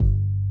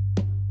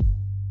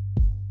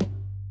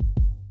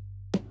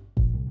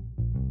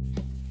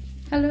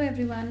Hello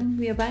everyone,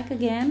 we are back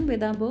again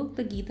with our book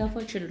The Gita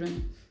for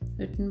Children,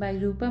 written by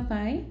Rupa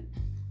Pai.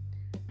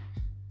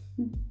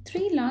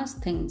 Three last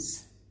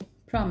things,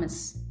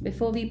 promise,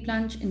 before we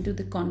plunge into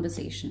the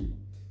conversation.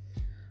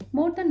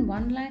 More than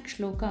 1 lakh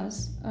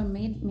shlokas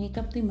make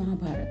up the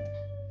Mahabharata.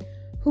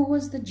 Who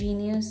was the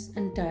genius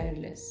and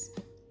tireless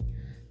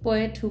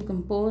poet who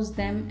composed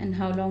them, and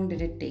how long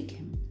did it take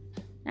him?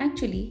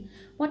 Actually,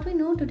 what we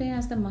know today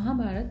as the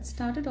Mahabharata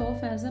started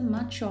off as a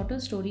much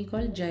shorter story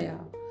called Jaya,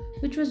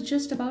 which was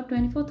just about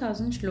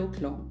 24,000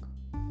 shlokas long.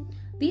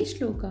 These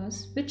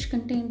shlokas, which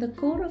contain the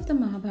core of the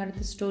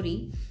Mahabharata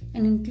story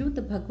and include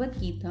the Bhagavad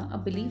Gita, are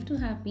believed to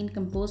have been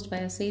composed by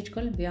a sage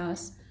called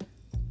Vyas,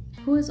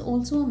 who is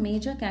also a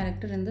major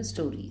character in the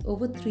story,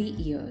 over 3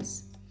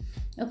 years.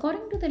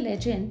 According to the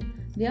legend,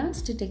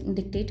 Vyas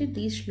dictated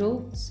these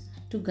shlokas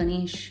to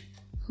Ganesh,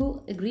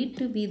 who agreed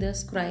to be the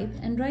scribe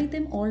and write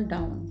them all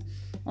down,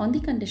 on the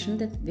condition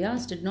that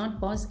Vyas did not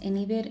pause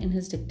anywhere in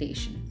his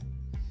dictation.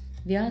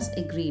 Vyas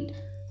agreed,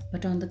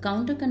 but on the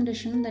counter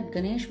condition that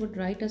Ganesh would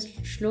write a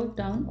shlok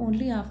down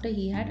only after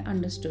he had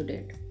understood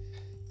it.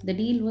 The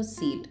deal was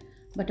sealed,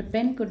 but a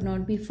pen could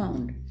not be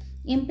found.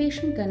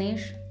 Impatient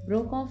Ganesh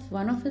broke off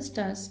one of his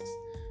tusks,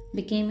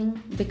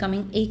 becoming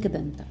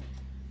Ekadanta,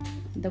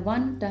 the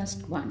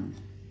one-tusked one,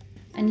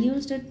 and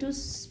used it to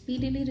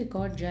speedily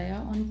record Jaya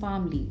on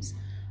palm leaves,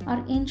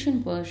 our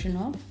ancient version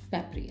of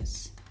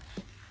papyrus.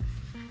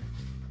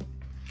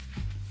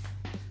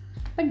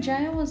 But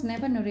Jaya was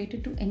never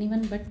narrated to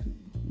anyone but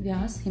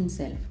Vyas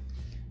himself.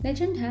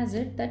 Legend has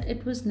it that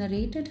it was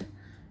narrated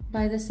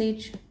by the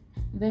sage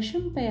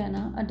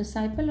Vaishampayana, a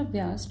disciple of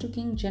Vyas, to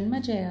King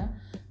Janmajaya,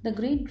 the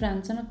great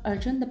grandson of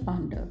Arjun the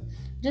Pandav,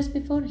 just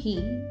before he,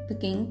 the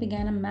king,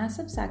 began a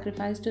massive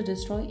sacrifice to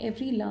destroy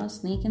every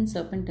last snake and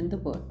serpent in the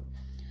world.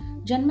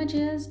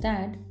 Janmajaya's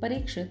dad,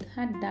 Parikshit,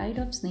 had died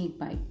of snake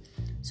bite,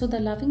 so the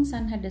loving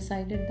son had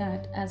decided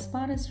that, as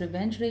far as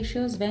revenge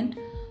ratios went,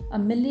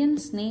 1,000,000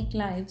 snake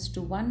lives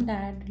to one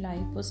dad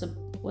life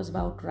was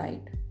about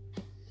right.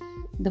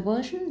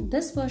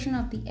 This version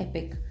of the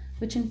epic,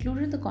 which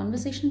included the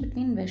conversation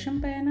between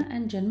Vaishampayana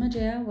and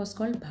Janmajaya, was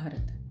called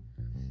Bharat.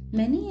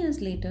 Many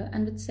years later,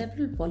 and with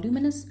several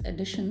voluminous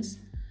additions,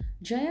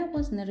 Jaya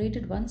was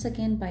narrated once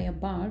again by a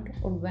bard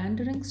or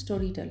wandering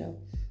storyteller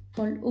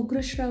called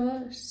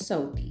Ugrashrava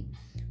Sauti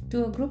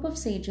to a group of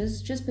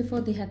sages just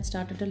before they had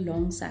started a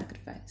long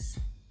sacrifice.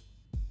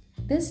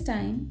 This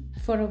time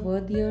for a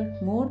worthier,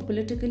 more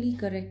politically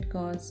correct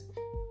cause,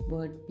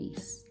 world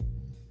peace.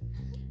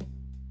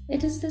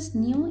 It is this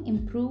new,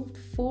 improved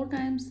 4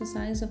 times the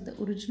size of the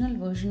original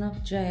version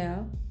of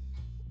Jaya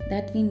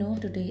that we know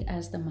today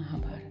as the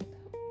Mahabharata.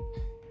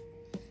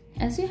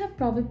 As you have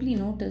probably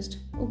noticed,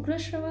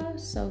 Ugrashrava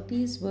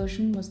Sauti's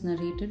version was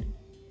narrated,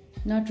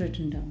 not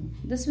written down.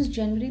 This was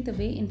generally the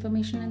way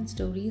information and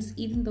stories,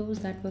 even those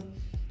that were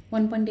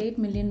 1.8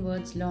 million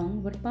words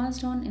long, were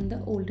passed on in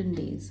the olden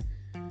days.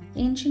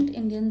 Ancient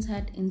Indians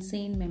had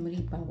insane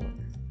memory power.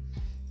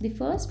 The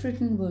first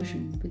written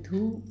version, with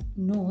who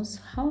knows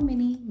how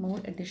many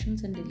more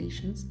additions and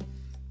deletions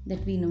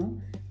that we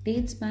know,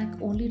 dates back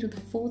only to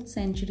the 4th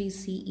century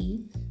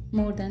CE,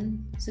 more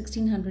than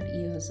 1600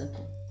 years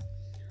ago.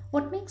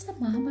 What makes the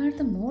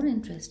Mahabharata more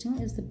interesting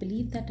is the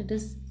belief that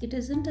it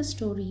isn't a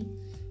story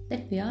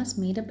that Vyas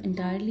made up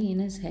entirely in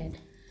his head.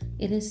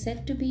 It is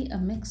said to be a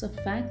mix of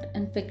fact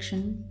and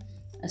fiction,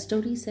 a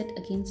story set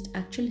against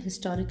actual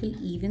historical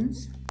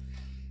events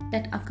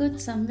that occurred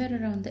somewhere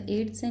around the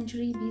 8th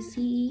century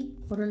BCE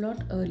or a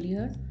lot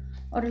earlier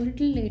or a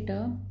little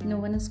later. No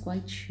one is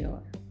quite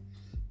sure.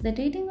 The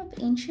dating of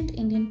ancient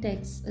Indian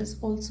texts is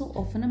also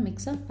often a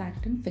mix of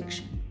fact and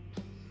fiction.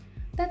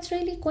 That's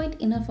really quite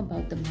enough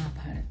about the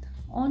Mahabharata.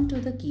 On to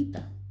the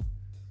Gita.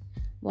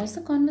 Was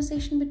the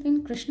conversation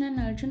between Krishna and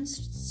Arjun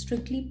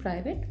strictly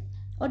private,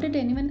 or did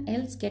anyone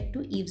else get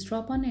to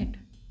eavesdrop on it?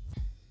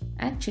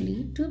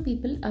 Actually, 2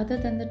 people other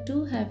than the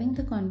 2 having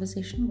the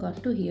conversation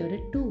got to hear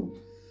it too.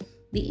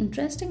 The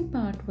interesting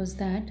part was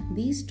that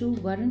these 2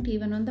 weren't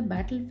even on the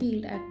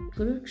battlefield at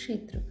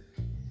Kurukshetra.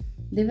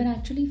 They were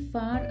actually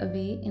far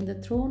away in the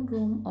throne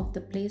room of the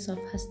place of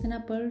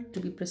Hastinapur, to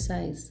be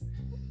precise.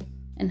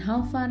 And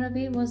how far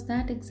away was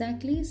that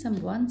exactly?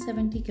 Some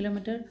 170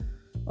 km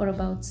or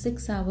about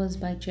 6 hours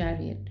by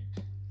chariot.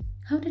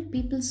 How did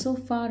people so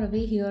far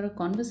away hear a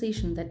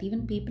conversation that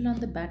even people on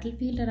the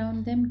battlefield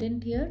around them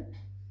didn't hear?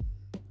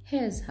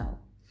 Here's how.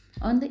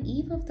 On the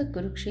eve of the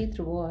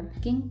Kurukshetra war,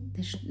 King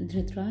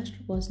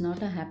Dhritarashtra was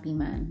not a happy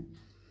man.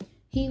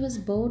 He was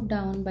bowed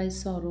down by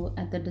sorrow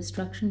at the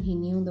destruction he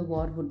knew the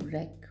war would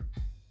wreak.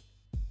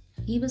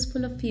 He was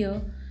full of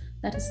fear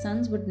that his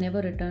sons would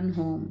never return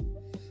home.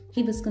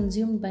 He was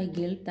consumed by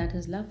guilt that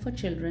his love for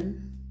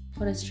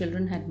his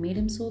children had made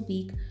him so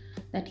weak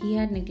that he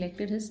had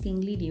neglected his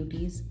kingly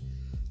duties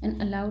and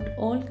allowed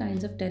all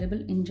kinds of terrible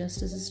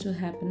injustices to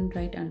happen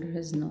right under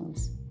his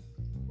nose.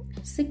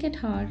 Sick at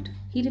heart,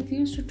 he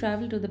refused to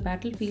travel to the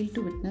battlefield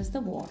to witness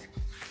the war.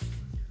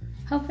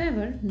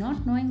 However,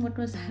 not knowing what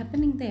was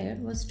happening there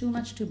was too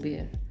much to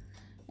bear.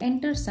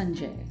 Enter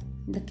Sanjay,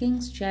 the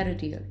king's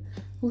charioteer,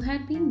 who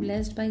had been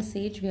blessed by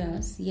sage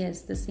Vyas,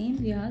 yes, the same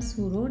Vyas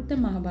who wrote the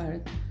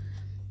Mahabharata,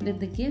 with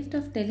the gift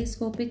of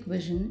telescopic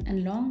vision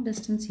and long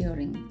distance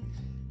hearing,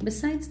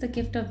 besides the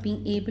gift of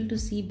being able to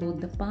see both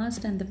the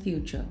past and the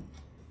future.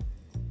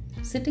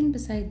 Sitting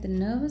beside the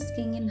nervous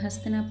king in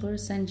Hastinapur,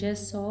 Sanjay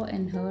saw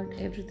and heard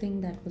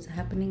everything that was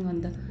happening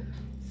on the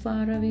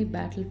faraway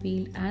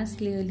battlefield as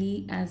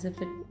clearly as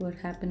if it were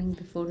happening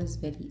before his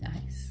very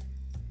eyes.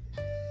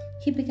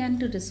 He began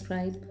to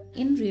describe,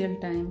 in real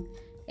time,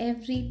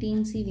 every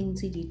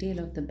teensy-weensy detail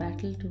of the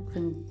battle to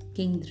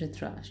King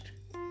Dhritarashtra.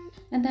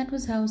 And that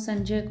was how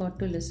Sanjay got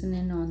to listen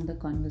in on the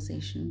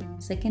conversation,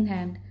 second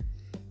hand,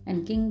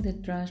 and King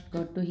Dhritarashtra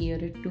got to hear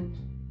it to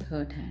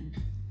third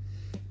hand.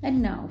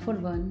 And now, for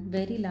one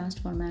very last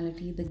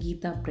formality, the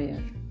Gita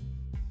prayer.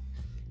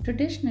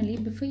 Traditionally,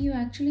 before you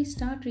actually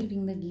start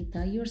reading the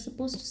Gita, you are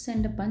supposed to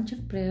send a bunch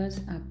of prayers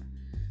up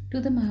to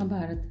the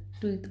Mahabharata,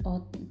 to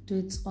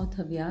its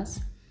author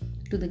Vyas,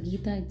 to the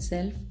Gita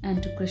itself,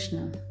 and to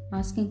Krishna,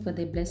 asking for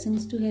their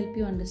blessings to help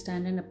you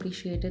understand and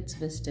appreciate its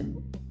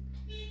wisdom.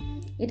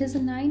 It is a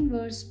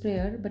 9-verse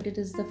prayer, but it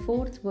is the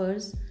 4th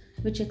verse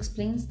which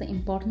explains the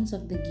importance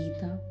of the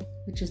Gita,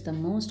 which is the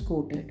most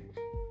quoted.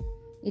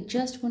 It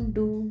just won't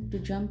do to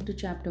jump to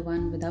chapter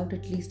 1 without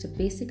at least a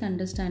basic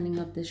understanding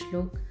of this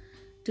shlok,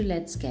 so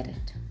let's get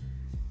it.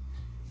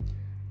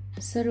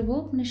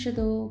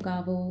 Sarvopnishado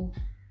gavo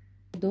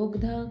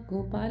dogdha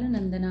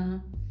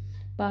gopalanandana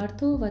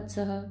partho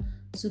vatsaha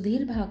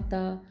sudhir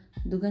bhakta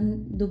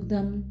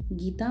dugdham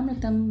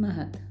gitamritam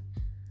mahat.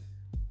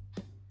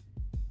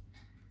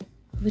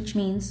 Which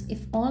means, if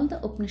all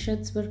the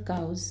Upanishads were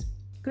cows,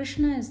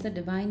 Krishna is the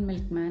divine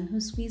milkman who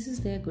squeezes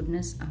their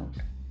goodness out.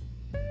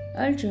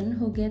 Arjun,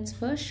 who gets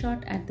first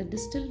shot at the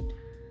distilled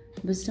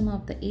wisdom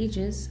of the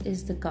ages,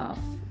 is the calf.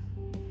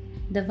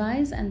 The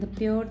wise and the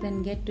pure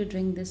then get to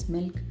drink this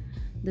milk,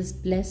 this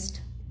blessed,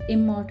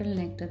 immortal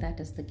nectar that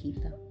is the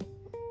Gita.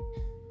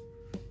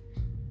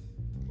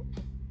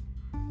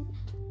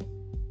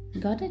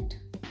 Got it?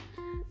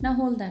 Now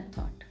hold that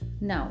thought.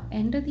 Now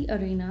enter the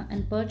arena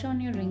and perch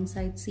on your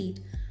ringside seat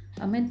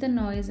amid the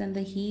noise and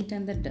the heat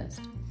and the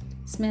dust.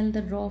 Smell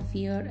the raw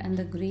fear and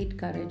the great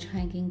courage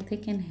hanging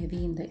thick and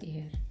heavy in the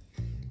air.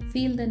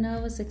 Feel the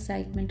nervous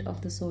excitement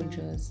of the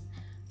soldiers.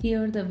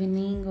 Hear the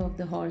whinnying of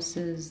the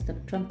horses, the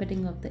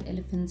trumpeting of the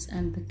elephants,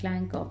 and the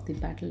clank of the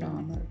battle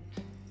armor.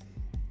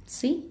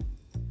 See?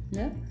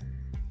 Yeah?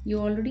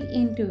 You're already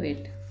into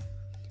it.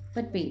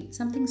 But wait,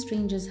 something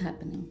strange is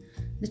happening.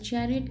 The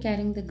chariot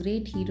carrying the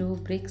great hero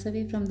breaks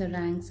away from the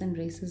ranks and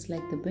races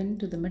like the wind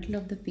to the middle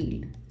of the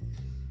field.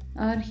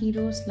 Our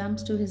hero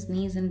slumps to his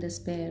knees in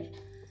despair,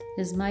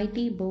 his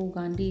mighty bow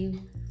Gandhi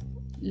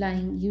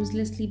lying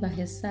uselessly by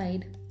his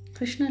side.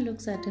 Krishna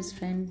looks at his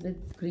friend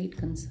with great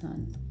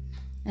concern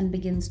and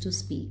begins to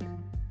speak.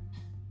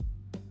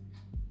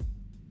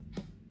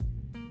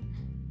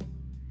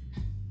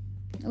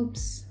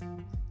 Oops,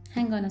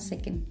 hang on a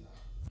second.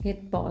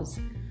 Hit pause.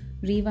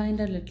 Rewind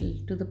a little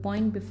to the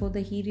point before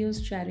the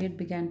hero's chariot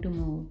began to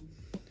move.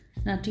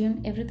 Now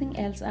tune everything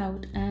else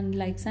out and,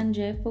 like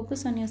Sanjay,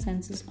 focus on your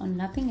senses on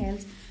nothing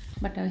else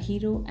but our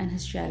hero and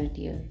his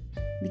charioteer.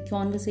 The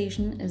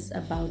conversation is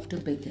about to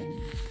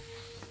begin.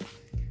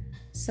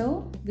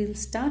 So, we'll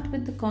start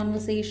with the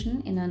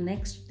conversation in our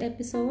next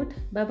episode.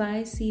 Bye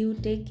bye, see you,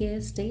 take care,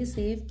 stay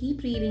safe,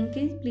 keep reading,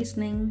 keep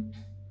listening.